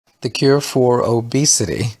The Cure for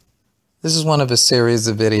Obesity. This is one of a series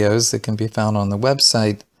of videos that can be found on the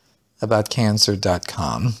website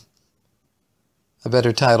aboutcancer.com. A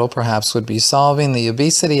better title perhaps would be Solving the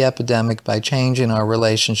Obesity Epidemic by Changing Our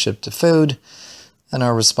Relationship to Food and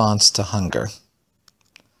Our Response to Hunger.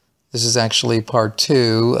 This is actually part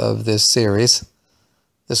 2 of this series.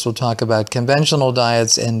 This will talk about conventional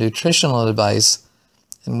diets and nutritional advice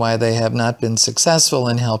and why they have not been successful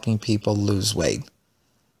in helping people lose weight.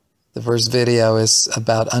 The first video is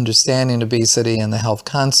about understanding obesity and the health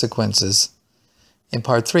consequences. In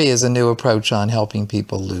part 3 is a new approach on helping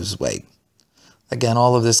people lose weight. Again,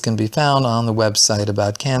 all of this can be found on the website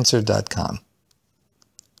aboutcancer.com.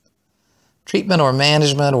 Treatment or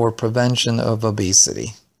management or prevention of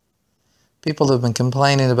obesity. People have been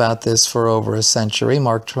complaining about this for over a century.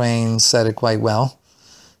 Mark Twain said it quite well.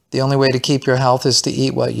 The only way to keep your health is to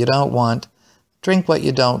eat what you don't want, drink what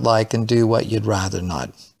you don't like, and do what you'd rather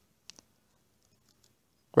not.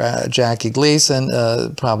 Jackie Gleason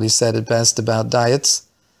probably said it best about diets.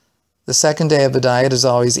 The second day of a diet is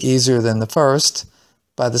always easier than the first.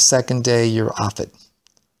 By the second day, you're off it.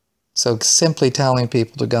 So simply telling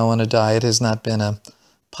people to go on a diet has not been a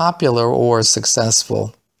popular or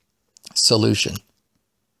successful solution.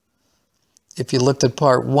 If you looked at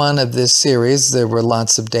part 1 of this series, there were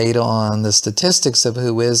lots of data on the statistics of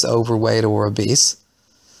who is overweight or obese.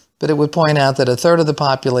 But it would point out that a third of the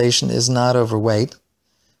population is not overweight.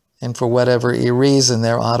 And for whatever reason,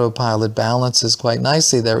 their autopilot balances quite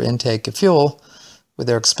nicely their intake of fuel with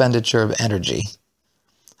their expenditure of energy.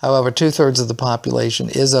 However, 2/3 of the population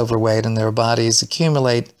is overweight and their bodies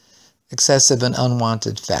accumulate excessive and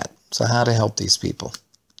unwanted fat. So how to help these people?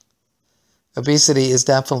 Obesity is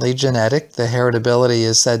definitely genetic. The heritability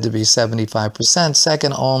is said to be 75%,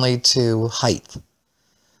 second only to height.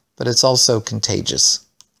 But it's also contagious.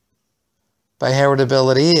 By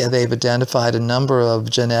heritability, they've identified a number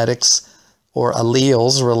of genetics or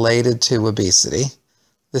alleles related to obesity.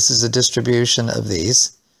 This is a distribution of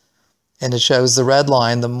these. And it shows the red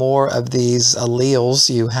line, the more of these alleles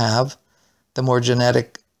you have, the more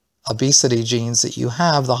genetic obesity genes that you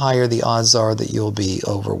have, the higher the odds are that you'll be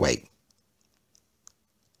overweight.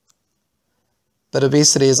 But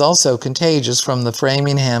obesity is also contagious. From the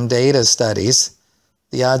Framingham data studies,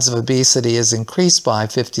 the odds of obesity is increased by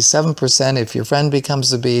 57% if your friend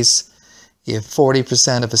becomes obese, if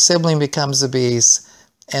 40% if a sibling becomes obese,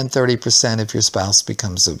 and 30% if your spouse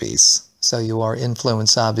becomes obese. So you are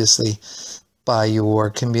influenced, obviously, by your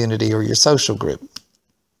community or your social group.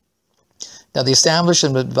 Now, the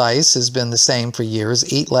establishment advice has been the same for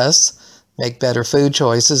years. Eat less, make better food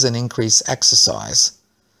choices, and increase exercise.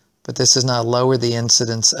 But this has not lowered the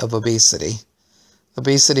incidence of obesity.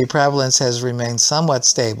 Obesity prevalence has remained somewhat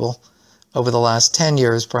stable over the last 10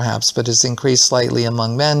 years, perhaps, but has increased slightly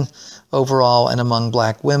among men overall and among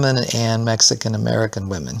Black women and Mexican American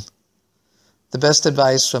women. The best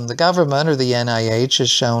advice from the government or the NIH is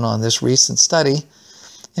shown on this recent study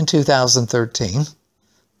in 2013.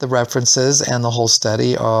 The references and the whole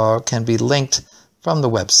study can be linked from the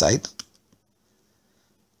website.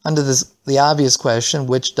 Under the obvious question,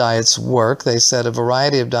 which diets work, they said a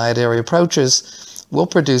variety of dietary approaches will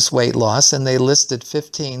produce weight loss, and they listed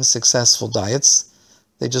 15 successful diets.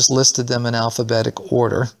 They just listed them in alphabetic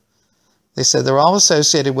order. They said they're all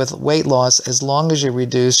associated with weight loss as long as you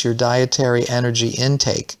reduce your dietary energy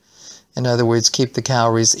intake. In other words, keep the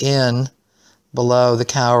calories in below the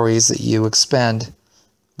calories that you expend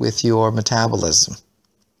with your metabolism.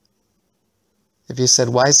 If you said,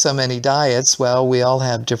 why so many diets? Well, we all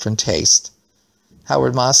have different tastes.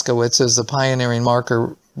 Howard Moskowitz is a pioneering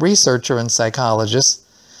marker researcher and psychologist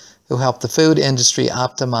who helped the food industry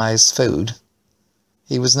optimize food.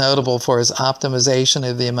 He was notable for his optimization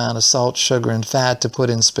of the amount of salt, sugar, and fat to put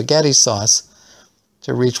in spaghetti sauce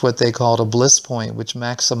to reach what they called a bliss point, which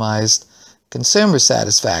maximized consumer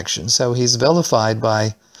satisfaction. So he's vilified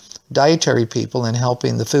by dietary people in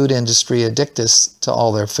helping the food industry addict us to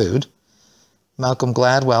all their food. Malcolm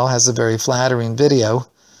Gladwell has a very flattering video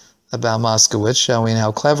about Moskowitz showing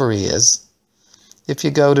how clever he is. If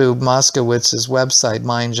you go to Moskowitz's website,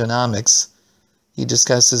 Mind Genomics, he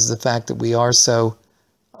discusses the fact that we are so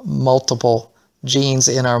multiple genes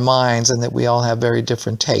in our minds and that we all have very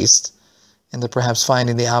different tastes, and that perhaps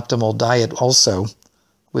finding the optimal diet also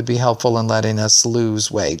would be helpful in letting us lose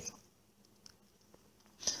weight.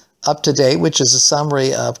 Up to Date, which is a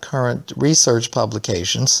summary of current research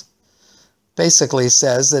publications, basically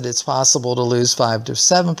says that it's possible to lose 5 to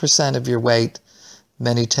 7% of your weight.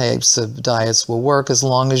 Many types of diets will work as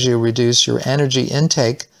long as you reduce your energy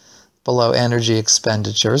intake below energy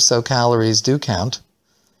expenditure, so calories do count.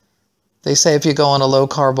 They say if you go on a low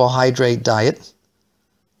carbohydrate diet,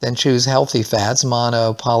 then choose healthy fats,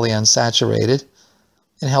 mono, polyunsaturated,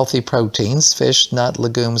 and healthy proteins, fish, nut,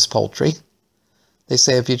 legumes, poultry. They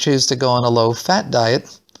say if you choose to go on a low-fat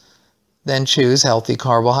diet, then choose healthy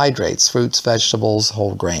carbohydrates, fruits, vegetables,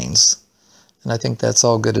 whole grains. And I think that's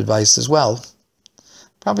all good advice as well.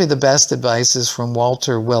 Probably the best advice is from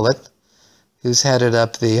Walter Willett, who's headed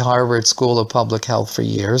up the Harvard School of Public Health for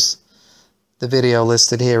years. The video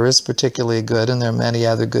listed here is particularly good, and there are many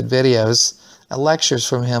other good videos and lectures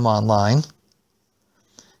from him online.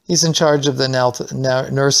 He's in charge of the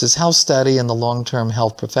Nurses' Health Study and the Long-Term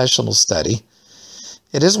Health Professional Study.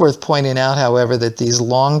 It is worth pointing out, however, that these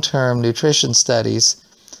long-term nutrition studies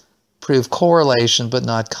prove correlation but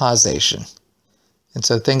not causation. And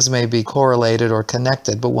so things may be correlated or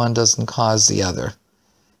connected, but one doesn't cause the other.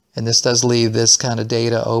 And this does leave this kind of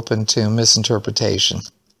data open to misinterpretation.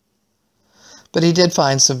 But he did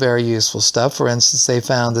find some very useful stuff. For instance, they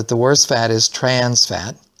found that the worst fat is trans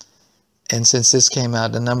fat. And since this came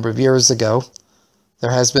out a number of years ago,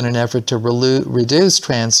 there has been an effort to reduce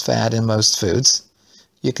trans fat in most foods.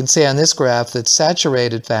 You can see on this graph that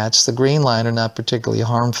saturated fats, the green line, are not particularly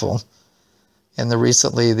harmful. And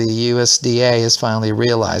recently the USDA has finally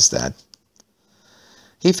realized that.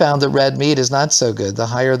 He found that red meat is not so good. The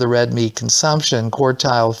higher the red meat consumption,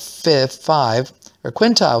 quintile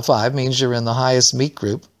 5 means you're in the highest meat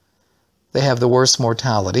group. They have the worst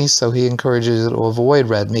mortality, so he encourages you to avoid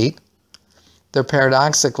red meat. Though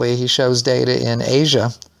paradoxically, he shows data in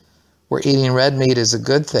Asia where eating red meat is a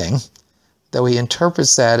good thing, though he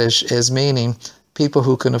interprets that as meaning people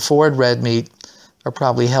who can afford red meat are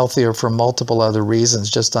probably healthier for multiple other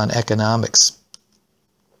reasons, just on economics.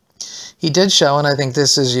 He did show, and I think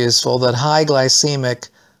this is useful, that high glycemic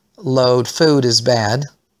load food is bad.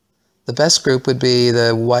 The best group would be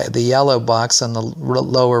the yellow box on the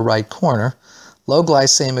lower right corner, low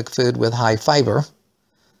glycemic food with high fiber.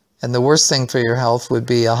 And the worst thing for your health would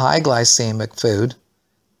be a high glycemic food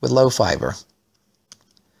with low fiber.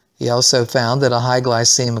 He also found that a high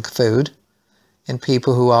glycemic food in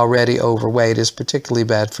people who are already overweight is particularly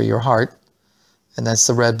bad for your heart, and that's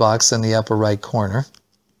the red box in the upper right corner.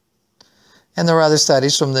 And there are other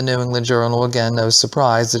studies from the New England Journal, again, no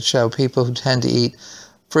surprise, that show people who tend to eat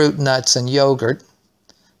fruit, nuts, and yogurt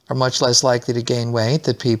are much less likely to gain weight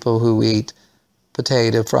than people who eat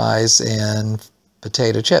potato fries and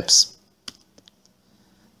potato chips.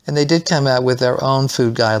 And they did come out with their own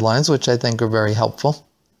food guidelines, which I think are very helpful.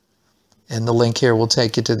 And the link here will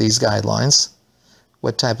take you to these guidelines.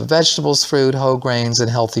 What type of vegetables, fruit, whole grains, and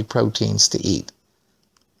healthy proteins to eat.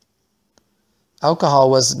 Alcohol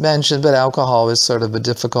wasn't mentioned, but alcohol is sort of a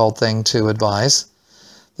difficult thing to advise.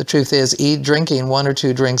 The truth is, drinking 1 or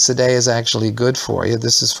 2 drinks a day is actually good for you.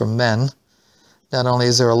 This is from men. Not only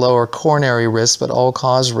is there a lower coronary risk, but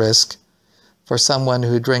all-cause risk for someone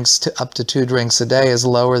who drinks up to 2 drinks a day is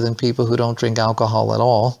lower than people who don't drink alcohol at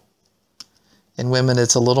all. In women,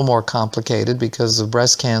 it's a little more complicated because of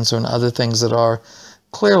breast cancer and other things that are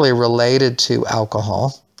clearly related to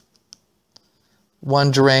alcohol.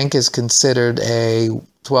 1 drink is considered a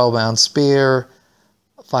 12-ounce beer,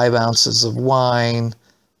 5 ounces of wine,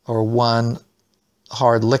 or 1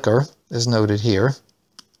 hard liquor is noted here.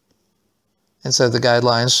 And so the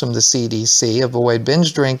guidelines from the CDC avoid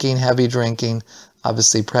binge drinking, heavy drinking,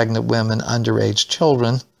 obviously pregnant women, underage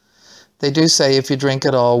children. They do say if you drink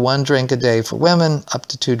at all, 1 drink a day for women, up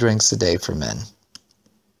to 2 drinks a day for men.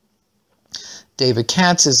 David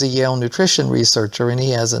Katz is a Yale nutrition researcher, and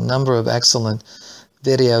he has a number of excellent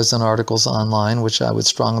videos and articles online, which I would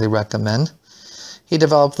strongly recommend. He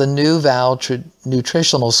developed the new VAL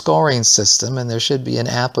nutritional scoring system, and there should be an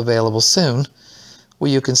app available soon where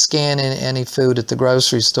you can scan in any food at the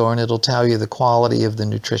grocery store and it'll tell you the quality of the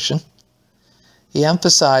nutrition. He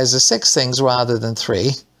emphasizes 6 things rather than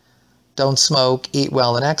 3. Don't smoke, eat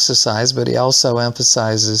well, and exercise, but he also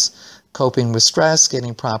emphasizes coping with stress,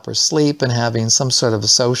 getting proper sleep, and having some sort of a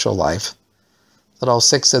social life. But all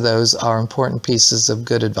 6 of those are important pieces of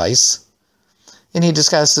good advice. And he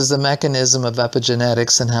discusses the mechanism of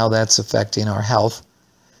epigenetics and how that's affecting our health.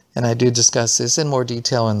 And I do discuss this in more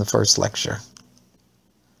detail in the first lecture.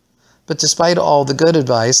 But despite all the good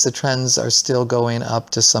advice, the trends are still going up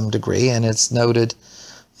to some degree, and it's noted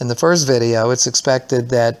in the first video, it's expected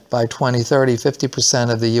that by 2030,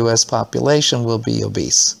 50% of the U.S. population will be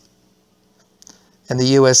obese. And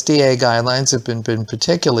the USDA guidelines have been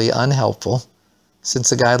particularly unhelpful. Since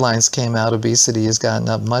the guidelines came out, obesity has gotten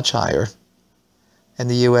up much higher. And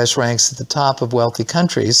the U.S. ranks at the top of wealthy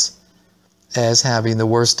countries as having the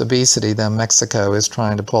worst obesity, then Mexico is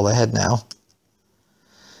trying to pull ahead now.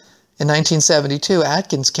 In 1972,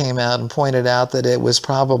 Atkins came out and pointed out that it was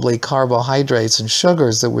probably carbohydrates and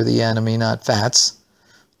sugars that were the enemy, not fats,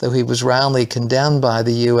 though he was roundly condemned by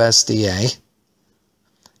the USDA.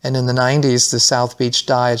 And in the 90s, the South Beach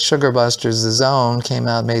Diet Sugar Busters, The Zone, came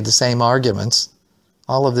out and made the same arguments.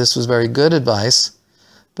 All of this was very good advice,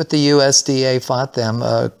 but the USDA fought them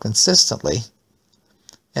consistently,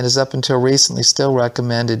 and has up until recently still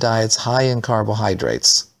recommended diets high in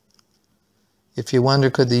carbohydrates. If you wonder,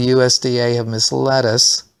 could the USDA have misled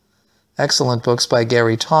us? Excellent books by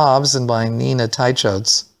Gary Taubes and by Nina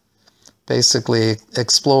Teichholz basically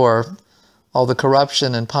explore all the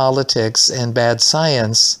corruption and politics and bad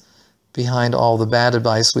science behind all the bad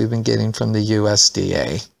advice we've been getting from the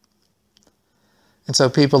USDA. And so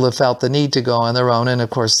people have felt the need to go on their own, and of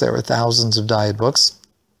course there are thousands of diet books.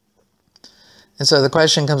 And so the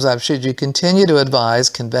question comes up, should you continue to advise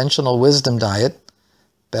conventional wisdom diet,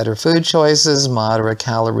 better food choices, moderate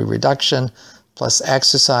calorie reduction, plus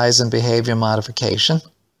exercise and behavior modification,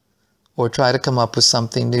 or try to come up with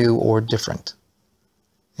something new or different?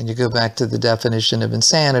 And you go back to the definition of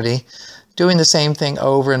insanity, doing the same thing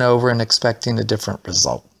over and over and expecting a different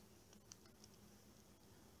result.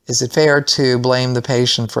 Is it fair to blame the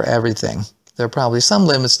patient for everything? There are probably some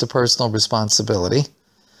limits to personal responsibility.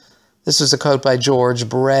 This was a quote by George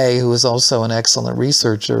Bray, who is also an excellent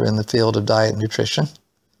researcher in the field of diet and nutrition.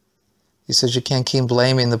 He says you can't keep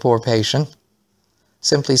blaming the poor patient.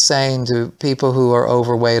 Simply saying to people who are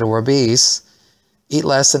overweight or obese, eat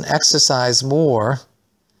less and exercise more,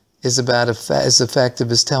 is about as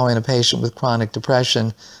effective as telling a patient with chronic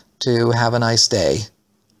depression to have a nice day.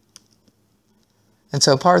 And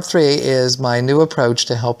so part 3 is my new approach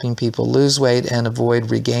to helping people lose weight and avoid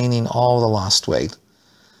regaining all the lost weight.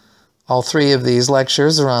 All 3 of these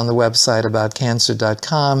lectures are on the website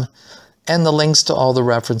aboutcancer.com, and the links to all the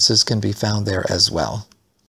references can be found there as well.